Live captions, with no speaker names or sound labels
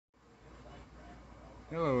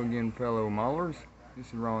Hello again, fellow maulers. This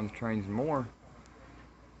is Ron's Trains and More.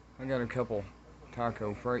 I got a couple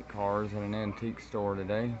TYCO freight cars at an antique store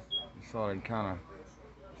today. Just thought I'd kind of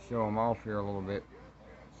show them off here a little bit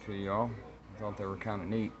to y'all. I thought they were kind of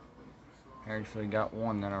neat. I actually got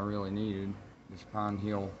one that I really needed, this Pine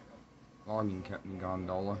Hill Logging Company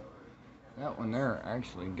gondola. That one there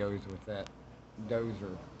actually goes with that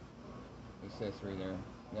dozer accessory there.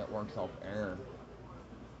 That works off air.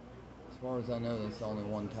 As far as I know, that's the only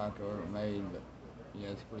one TYCO ever made, but yeah,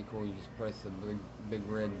 it's pretty cool. You just press the big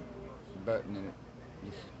red button and it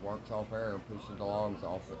just works off air, pushes the logs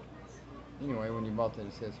off it. Anyway, when you bought that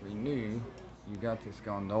accessory new, you got this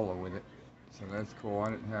gondola with it. So that's cool.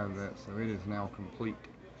 I didn't have that, so it is now complete.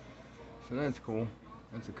 So that's cool.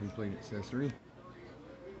 That's a complete accessory.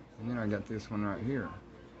 And then I got this one right here,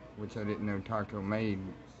 which I didn't know TYCO made,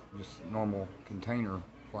 just normal container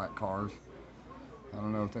flat cars. I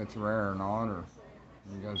don't know if that's rare or not, or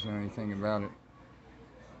you guys know anything about it.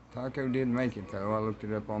 TYCO did make it though. I looked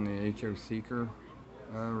it up on the HO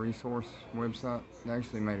resource website. They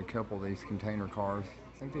actually made a couple of these container cars.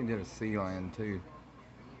 I think they did a Sealand too.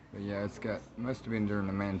 But yeah, it's got, must have been during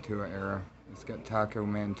the Mantua era. It's got TYCO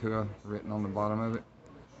Mantua written on the bottom of it.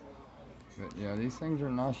 But yeah, these things are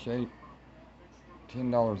in nice shape.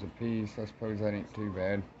 $10 a piece. I suppose that ain't too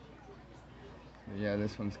bad. But yeah,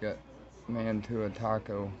 this one's got Mantua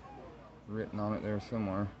TYCO written on it there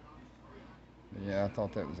somewhere. But yeah, I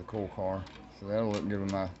thought that was a cool car. So that'll look good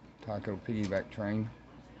with my TYCO piggyback train.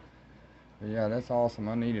 But yeah, that's awesome.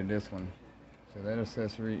 I needed this one. So that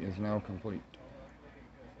accessory is now complete.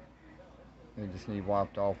 They just need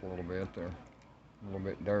wiped off a little bit. They're a little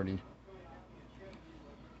bit dirty.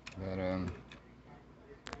 But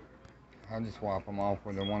I just wipe them off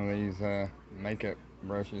with one of these makeup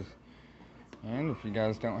brushes. And if you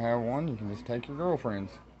guys don't have one, you can just take your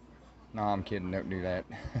girlfriend's. No, I'm kidding. Don't do that.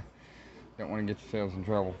 Don't want to get yourselves in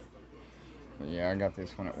trouble. But yeah, I got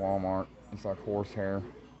this one at Walmart. It's like horsehair.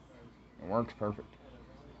 It works perfect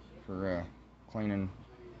for cleaning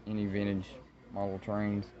any vintage model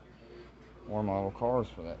trains or model cars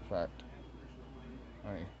for that fact.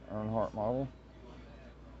 Hey, Earnhardt model.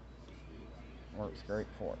 Works great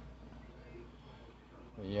for it.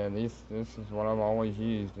 But yeah, this is what I've always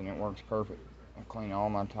used, and it works perfect. I clean all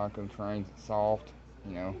my TYCO trains. It's soft,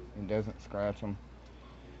 you know, it doesn't scratch them.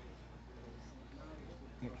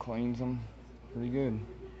 It cleans them pretty good.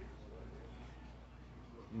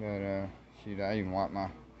 But shoot, I even wipe my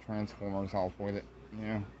transformers off with it, you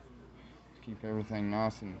know. Keep everything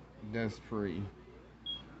nice and dust free,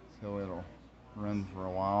 so it'll run for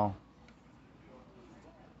a while.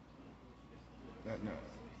 But no,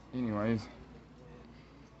 anyways,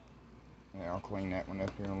 yeah, I'll clean that one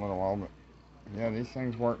up here in a little while. But yeah, these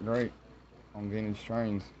things work great on vintage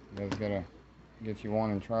trains. You guys gotta get you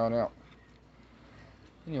one and try it out.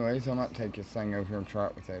 Anyways, I might take this thing over here and try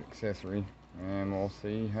it with that accessory, and we'll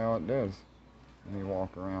see how it does. Let me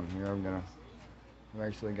walk around here. I've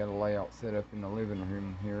actually got a layout set up in the living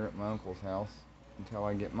room here at my uncle's house until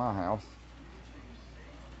I get my house.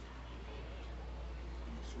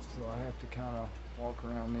 So I have to kind of walk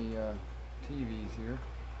around the TVs here.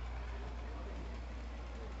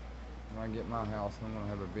 When I get my house, I'm going to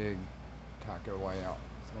have a big TYCO layout.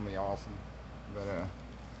 It's going to be awesome. But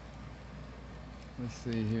let's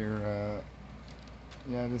see here.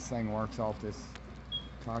 Yeah, this thing works off this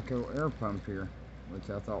TYCO air pump here, which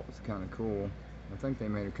I thought was kind of cool. I think they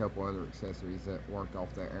made a couple other accessories that worked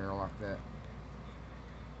off that air like that.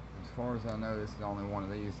 As far as I know, this is the only one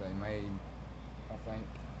of these they made, I think.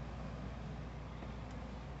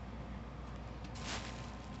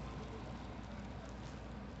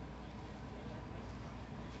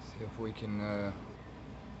 See if we can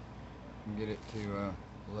get it to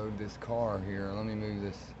load this car here. Let me move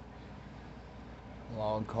this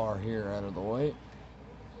log car here out of the way.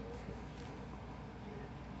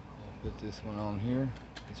 Put this one on here.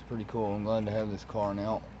 It's pretty cool. I'm glad to have this car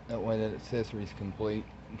now. That way that accessory is complete.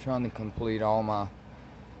 I'm trying to complete all my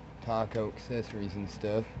TYCO accessories and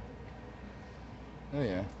stuff. Oh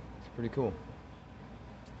yeah, it's pretty cool.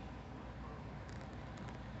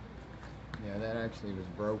 Yeah, that actually was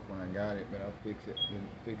broke when I got it, but I fixed it.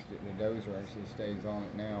 The dozer actually stays on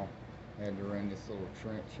it now. I had to run this little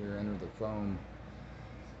trench here under the foam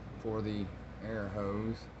for the air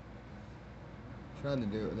hose. Tried to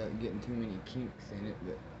do it without getting too many kinks in it,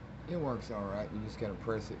 but it works alright. You just gotta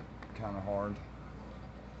press it kind of hard.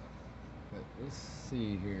 But let's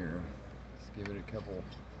see here. Let's give it a couple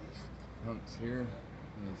humps here.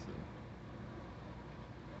 Let me see.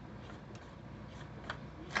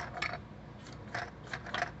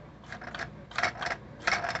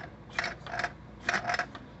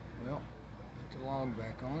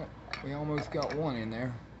 We almost got one in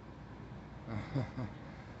there.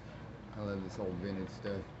 I love this old vintage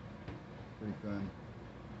stuff. Pretty fun.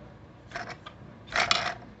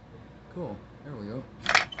 Cool. There we go.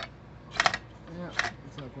 Yeah,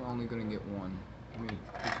 looks like we're only gonna get one. Let me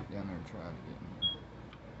push it down there and try it again.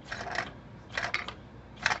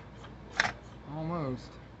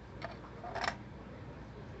 Almost.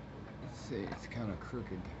 Let's see, it's kind of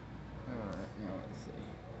crooked. Alright, now let's see.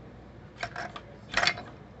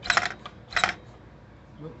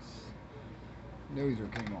 Whoops. Noser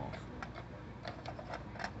came off.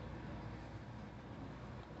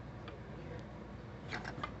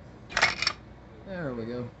 There we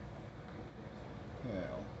go.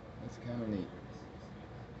 Well, that's kind of neat.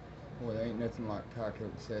 Boy, there ain't nothing like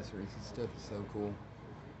TYCO accessories. This stuff is so cool.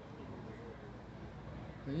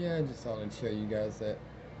 But yeah, I just thought I'd show you guys that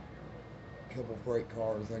couple freight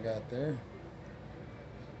cars I got there.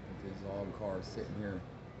 With these log cars sitting here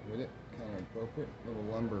with it. Kind of appropriate. Little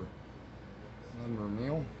lumber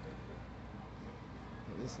mill.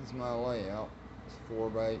 But this is my layout. It's 4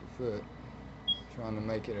 by 8 foot. Trying to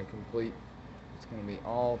make it a complete. It's going to be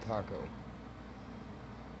all TYCO.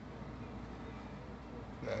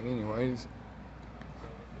 But anyways,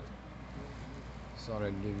 thought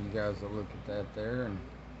I'd give you guys a look at that there and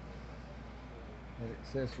that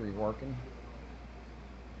accessory working.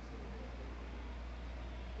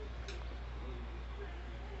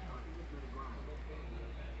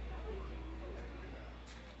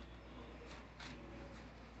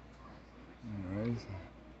 Anyways,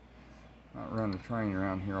 might run the train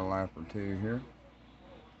around here a lap or two here.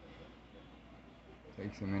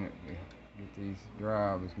 Takes a minute to get these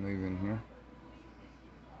drives moving here.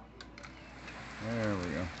 There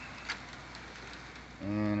we go.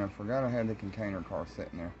 And I forgot I had the container car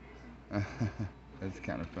sitting there. That's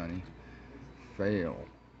kind of funny. Fail.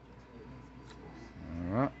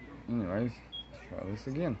 Alright, anyways, let's try this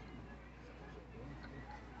again.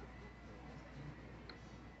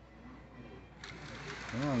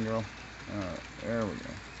 Come on, girl. Alright, there we go.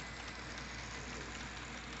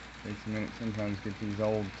 Takes a minute sometimes to get these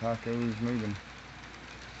old TYCOs moving.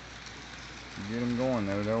 You get them going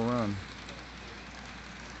though, they'll run.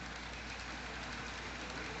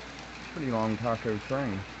 Pretty long TYCO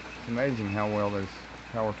train. It's amazing how well those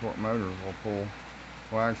power torque motors will pull.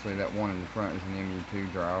 Well, actually that one in the front is an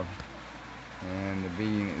MU2 drive, and the B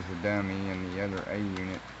unit is a dummy, and the other A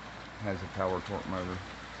unit has a power torque motor.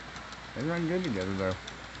 They run good together though.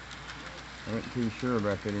 I wasn't too sure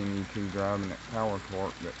about that MU2 drive and that power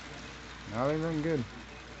torque, but now they run good.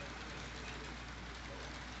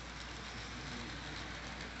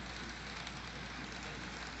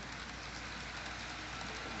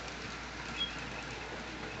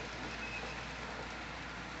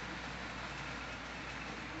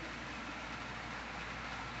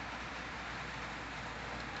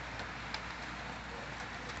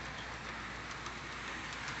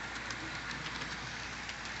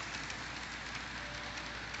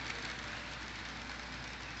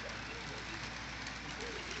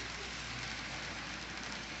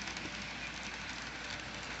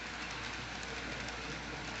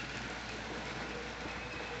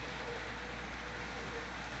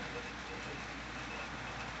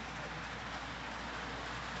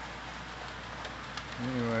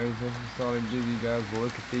 Anyways, I just thought I'd give you guys a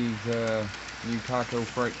look at these new TYCO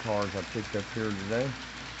freight cars I picked up here today.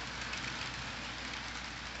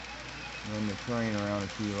 Run the train around a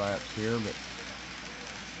few laps here, but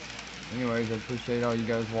anyways, I appreciate all you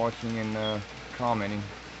guys watching and commenting.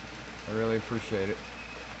 I really appreciate it.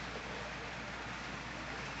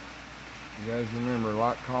 You guys remember,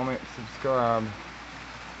 like, comment, subscribe.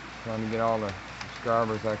 Trying to get all the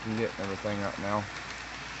subscribers I can get and everything right now.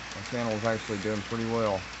 My channel is actually doing pretty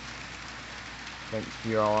well. Thanks to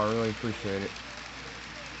you all, I really appreciate it.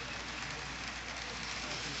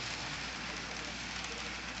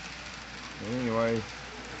 But anyways,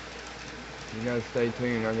 you guys stay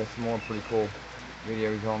tuned. I got some more pretty cool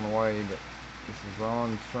videos on the way. But this is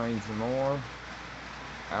Ron, Trains and More,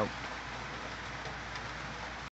 out.